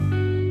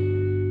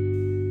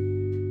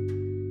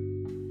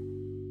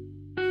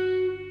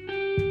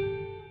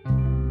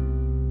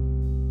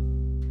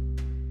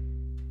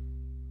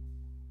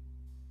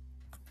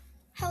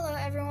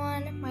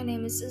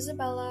is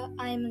Isabella.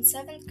 I am in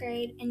 7th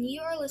grade, and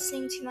you are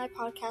listening to my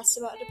podcast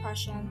about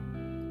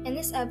depression. In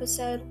this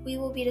episode, we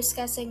will be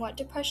discussing what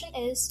depression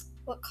is,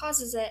 what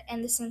causes it,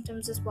 and the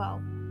symptoms as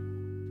well.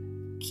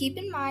 Keep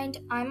in mind,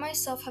 I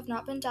myself have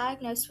not been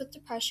diagnosed with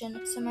depression,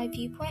 so my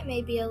viewpoint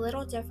may be a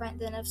little different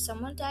than if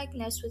someone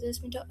diagnosed with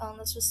this mental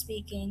illness was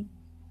speaking.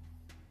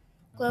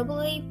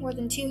 Globally, more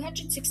than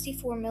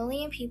 264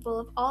 million people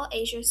of all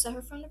ages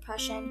suffer from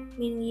depression,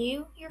 meaning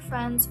you, your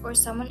friends, or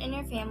someone in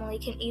your family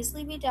can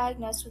easily be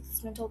diagnosed with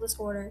this mental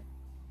disorder.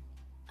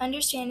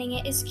 Understanding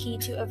it is key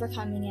to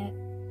overcoming it.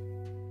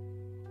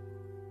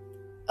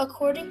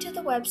 According to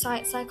the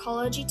website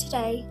Psychology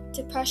Today,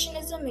 depression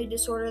is a mood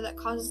disorder that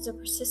causes a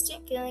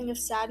persistent feeling of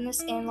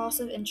sadness and loss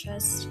of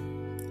interest.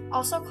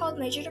 Also called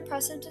major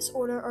depressive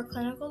disorder or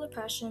clinical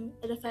depression,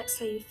 it affects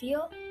how you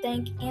feel,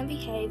 think, and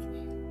behave,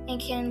 and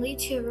can lead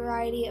to a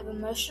variety of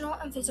emotional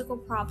and physical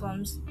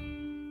problems.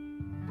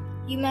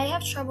 You may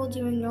have trouble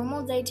doing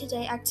normal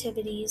day-to-day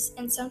activities,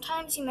 and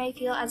sometimes you may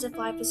feel as if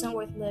life isn't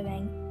worth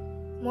living.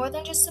 More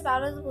than just a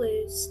bout of the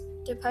blues,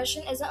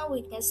 depression isn't a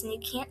weakness and you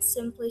can't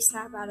simply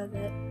snap out of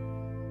it.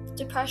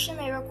 Depression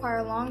may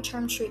require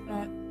long-term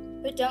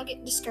treatment, but don't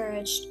get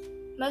discouraged.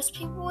 Most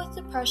people with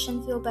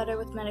depression feel better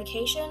with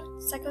medication,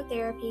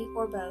 psychotherapy,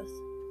 or both.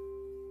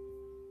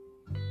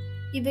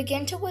 You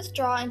begin to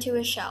withdraw into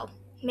a shell,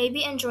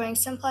 maybe enjoying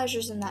some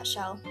pleasures in that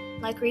shell,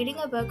 like reading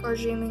a book or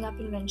dreaming up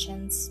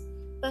inventions,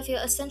 but feel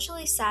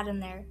essentially sad in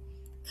there,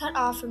 cut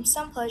off from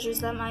some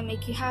pleasures that might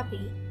make you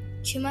happy,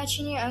 too much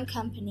in your own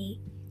company,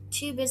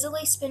 too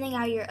busily spinning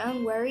out your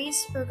own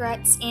worries,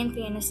 regrets, and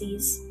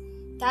fantasies.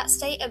 That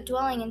state of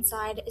dwelling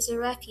inside is a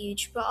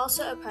refuge, but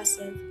also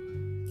oppressive.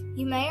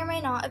 You may or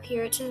may not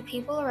appear it to the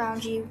people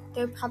around you,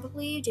 though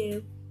probably you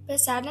do,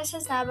 but sadness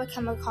has now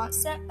become a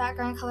constant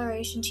background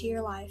coloration to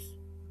your life.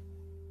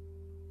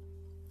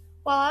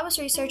 While I was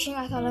researching,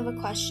 I thought of a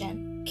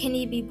question. Can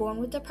you be born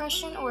with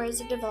depression, or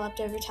is it developed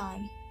over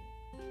time?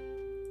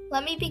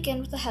 Let me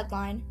begin with the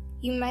headline.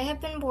 You may have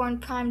been born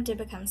primed to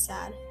become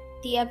sad.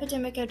 The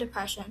epidemic of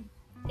depression.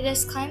 It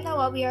is claimed that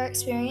what we are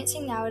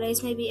experiencing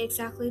nowadays may be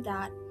exactly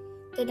that,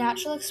 the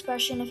natural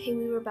expression of who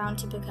we were bound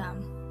to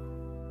become.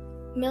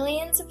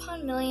 Millions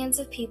upon millions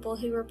of people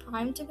who were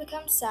primed to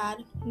become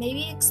sad may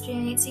be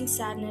experiencing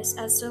sadness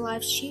as their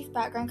life's chief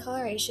background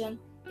coloration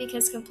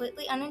because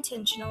completely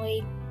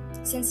unintentionally,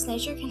 since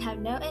nature can have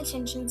no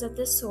intentions of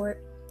this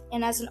sort,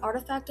 and as an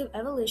artifact of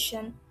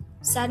evolution,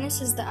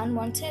 sadness is the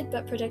unwanted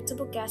but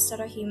predictable guest at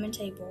our human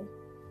table.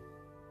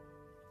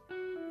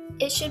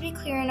 It should be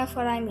clear enough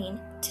what I mean.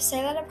 To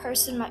say that a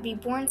person might be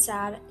born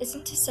sad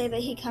isn't to say that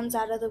he comes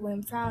out of the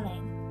womb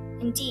frowning.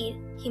 Indeed,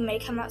 he may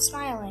come out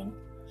smiling.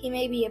 He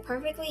may be a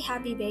perfectly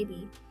happy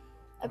baby,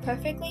 a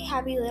perfectly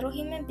happy little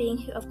human being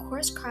who of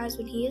course cries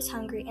when he is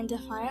hungry and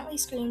defiantly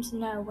screams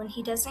no when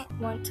he doesn't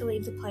want to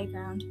leave the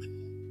playground,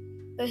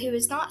 but who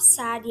is not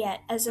sad yet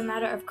as a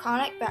matter of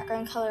chronic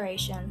background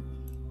coloration.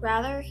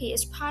 Rather, he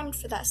is primed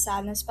for that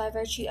sadness by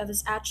virtue of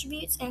his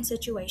attributes and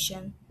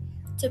situation.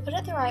 To put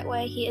it the right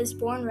way, he is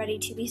born ready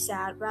to be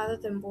sad rather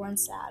than born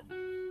sad.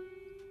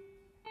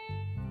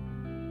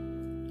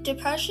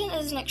 Depression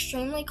is an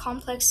extremely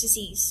complex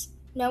disease.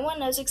 No one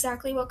knows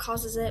exactly what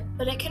causes it,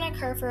 but it can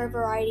occur for a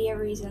variety of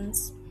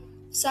reasons.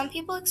 Some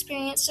people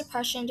experience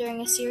depression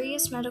during a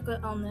serious medical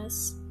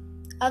illness.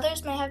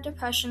 Others may have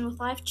depression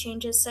with life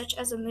changes such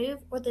as a move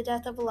or the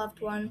death of a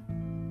loved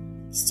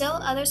one. Still,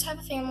 others have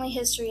a family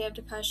history of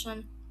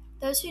depression.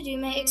 Those who do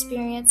may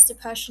experience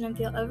depression and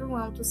feel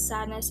overwhelmed with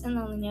sadness and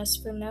loneliness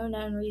for no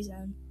known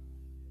reason.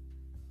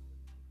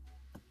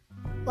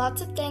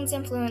 Lots of things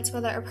influence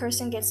whether a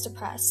person gets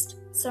depressed.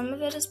 Some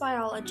of it is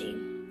biology,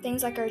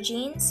 things like our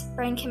genes,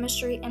 brain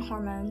chemistry, and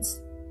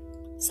hormones.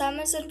 Some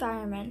is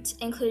environment,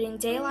 including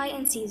daylight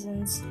and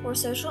seasons, or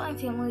social and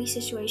family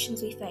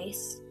situations we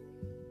face.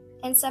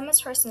 And some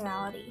is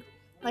personality,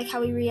 like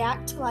how we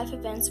react to life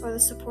events or the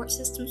support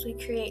systems we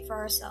create for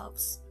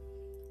ourselves.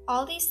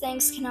 All these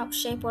things can help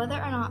shape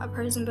whether or not a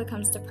person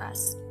becomes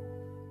depressed.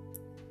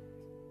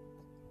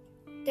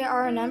 There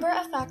are a number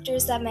of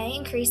factors that may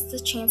increase the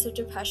chance of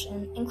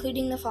depression,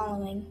 including the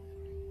following.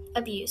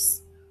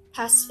 Abuse.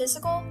 Past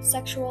physical,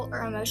 sexual,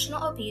 or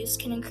emotional abuse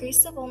can increase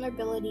the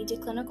vulnerability to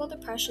clinical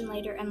depression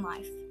later in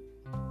life.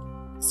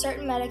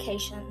 Certain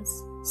medications.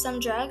 Some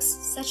drugs,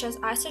 such as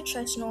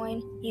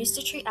isotretinoin, used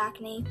to treat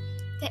acne,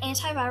 the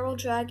antiviral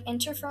drug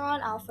interferon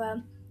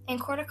alpha,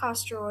 and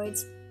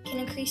corticosteroids can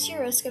increase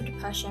your risk of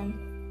depression.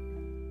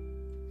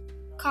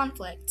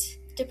 Conflict.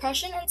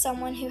 Depression in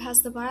someone who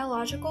has the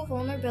biological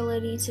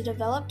vulnerability to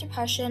develop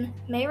depression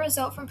may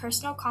result from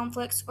personal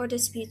conflicts or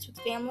disputes with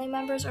family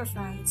members or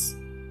friends.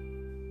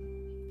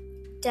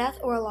 Death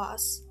or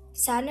loss.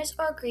 Sadness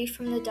or grief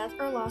from the death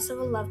or loss of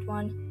a loved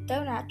one,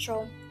 though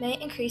natural, may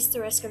increase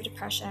the risk of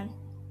depression.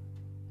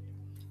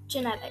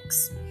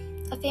 Genetics.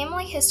 A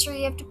family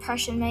history of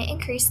depression may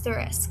increase the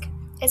risk.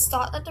 It's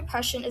thought that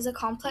depression is a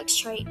complex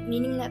trait,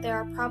 meaning that there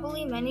are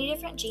probably many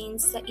different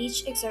genes that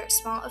each exert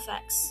small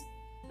effects,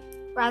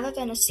 rather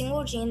than a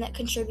single gene that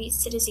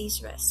contributes to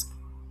disease risk.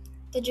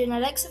 The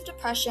genetics of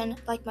depression,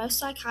 like most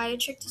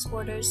psychiatric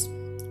disorders,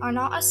 are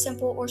not as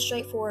simple or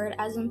straightforward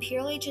as in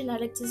purely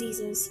genetic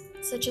diseases,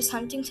 such as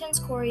Huntington's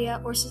chorea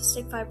or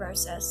cystic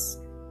fibrosis.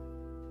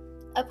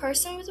 A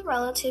person with a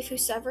relative who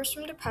suffers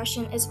from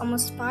depression is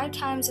almost 5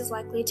 times as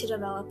likely to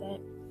develop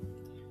it.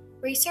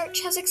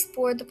 Research has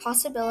explored the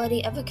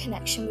possibility of a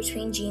connection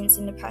between genes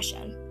and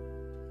depression.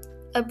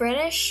 A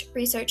British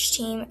research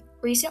team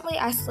recently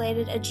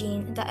isolated a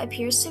gene that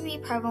appears to be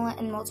prevalent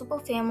in multiple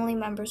family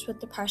members with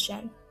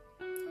depression.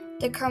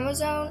 The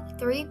chromosome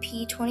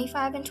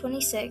 3p25 and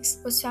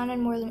 26 was found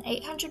in more than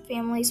 800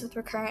 families with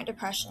recurrent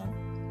depression.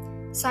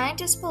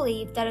 Scientists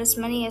believe that as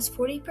many as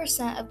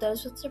 40% of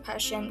those with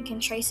depression can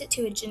trace it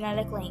to a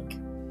genetic link.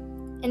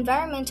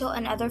 Environmental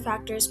and other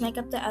factors make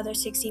up the other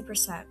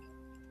 60%.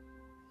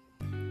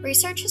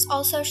 Research has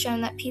also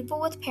shown that people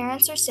with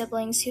parents or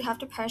siblings who have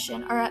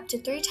depression are up to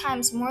 3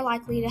 times more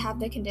likely to have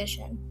the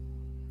condition.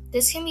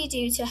 This can be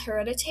due to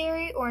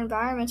hereditary or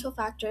environmental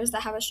factors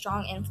that have a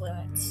strong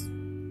influence.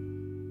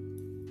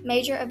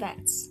 Major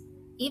events.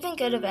 Even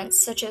good events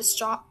such as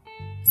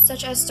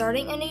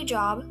starting a new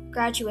job,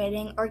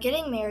 graduating, or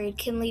getting married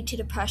can lead to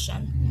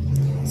depression.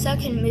 So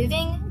can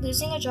moving,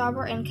 losing a job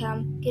or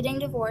income, getting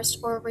divorced,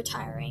 or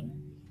retiring.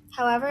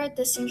 However,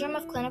 the syndrome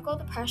of clinical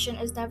depression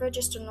is never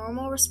just a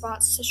normal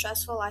response to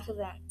stressful life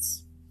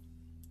events.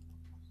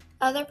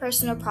 Other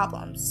personal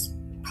problems.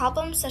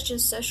 Problems such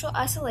as social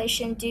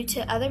isolation due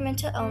to other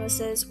mental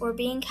illnesses or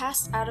being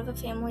cast out of a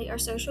family or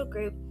social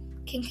group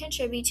can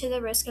contribute to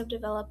the risk of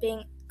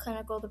developing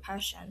clinical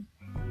depression.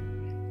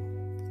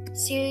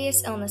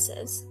 Serious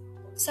illnesses.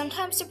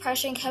 Sometimes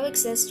depression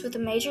coexists with a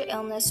major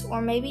illness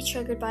or may be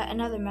triggered by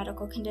another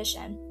medical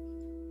condition.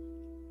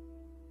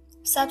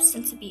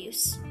 Substance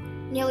abuse.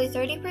 Nearly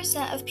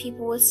 30% of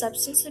people with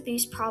substance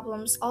abuse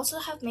problems also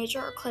have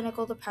major or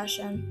clinical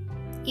depression.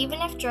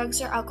 Even if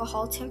drugs or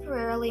alcohol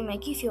temporarily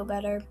make you feel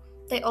better,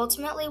 they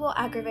ultimately will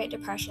aggravate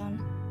depression.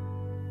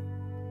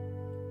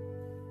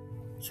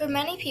 For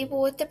many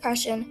people with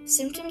depression,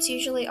 symptoms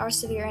usually are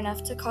severe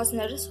enough to cause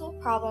noticeable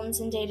problems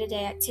in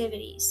day-to-day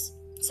activities,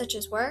 such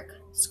as work,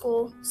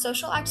 school,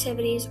 social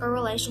activities, or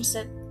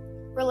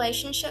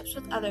relationships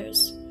with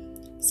others.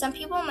 Some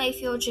people may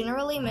feel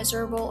generally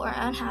miserable or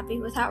unhappy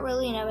without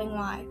really knowing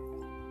why.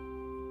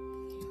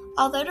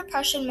 Although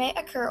depression may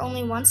occur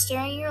only once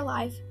during your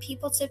life,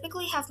 people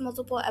typically have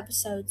multiple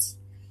episodes.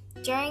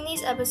 During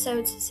these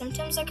episodes,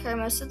 symptoms occur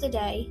most of the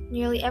day,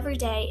 nearly every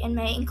day, and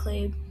may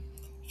include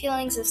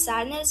feelings of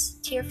sadness,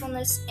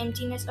 tearfulness,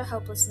 emptiness, or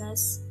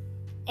hopelessness,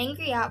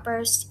 angry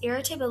outbursts,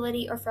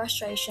 irritability or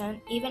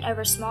frustration, even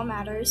over small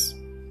matters,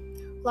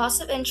 loss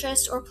of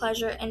interest or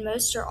pleasure in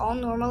most or all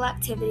normal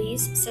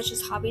activities, such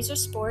as hobbies or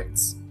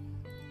sports,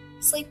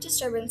 sleep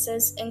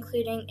disturbances,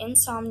 including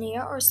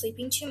insomnia or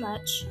sleeping too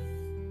much,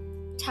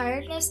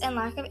 tiredness and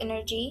lack of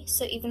energy,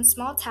 so even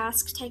small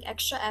tasks take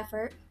extra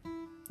effort,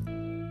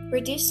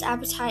 reduced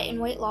appetite and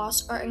weight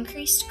loss or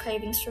increased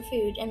cravings for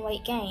food and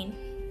weight gain,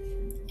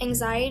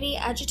 anxiety,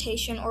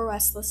 agitation, or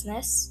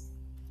restlessness,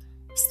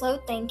 slow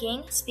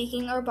thinking,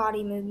 speaking, or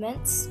body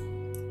movements,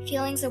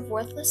 feelings of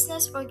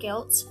worthlessness or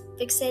guilt,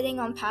 fixating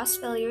on past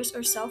failures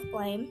or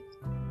self-blame,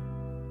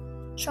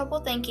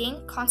 trouble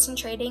thinking,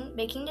 concentrating,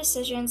 making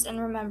decisions, and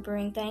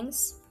remembering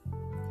things,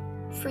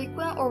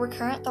 frequent or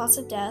recurrent thoughts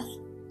of death,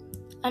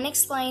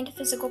 unexplained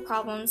physical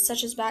problems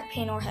such as back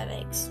pain or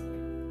headaches.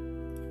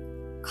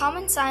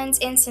 Common signs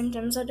and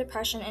symptoms of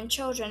depression in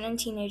children and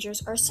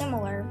teenagers are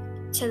similar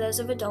to those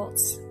of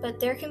adults, but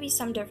there can be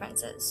some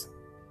differences.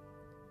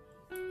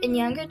 In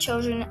younger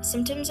children,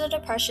 symptoms of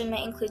depression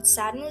may include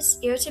sadness,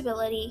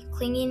 irritability,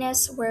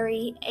 clinginess,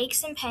 worry,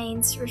 aches and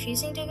pains,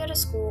 refusing to go to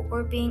school,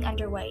 or being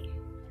underweight.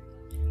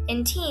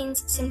 In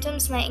teens,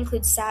 symptoms may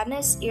include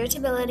sadness,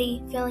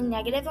 irritability, feeling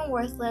negative and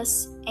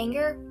worthless,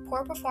 anger,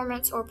 poor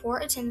performance or poor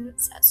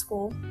attendance at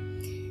school,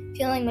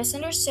 feeling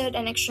misunderstood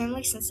and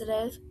extremely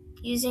sensitive,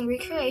 using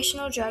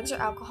recreational drugs or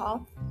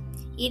alcohol,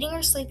 eating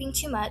or sleeping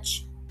too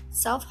much,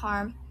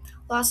 self-harm,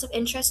 loss of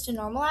interest in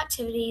normal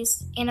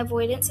activities, and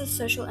avoidance of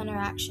social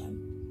interaction.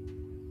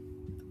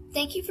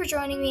 Thank you for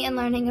joining me in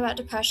learning about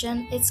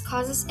depression, its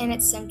causes, and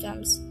its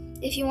symptoms.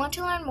 If you want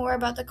to learn more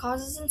about the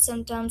causes and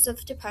symptoms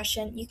of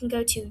depression, you can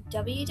go to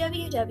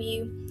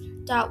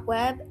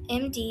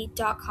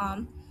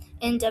www.webmd.com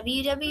and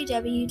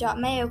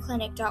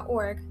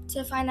www.mayoclinic.org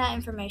to find that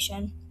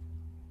information.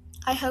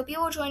 I hope you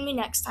will join me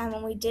next time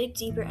when we dig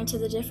deeper into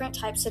the different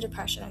types of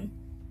depression.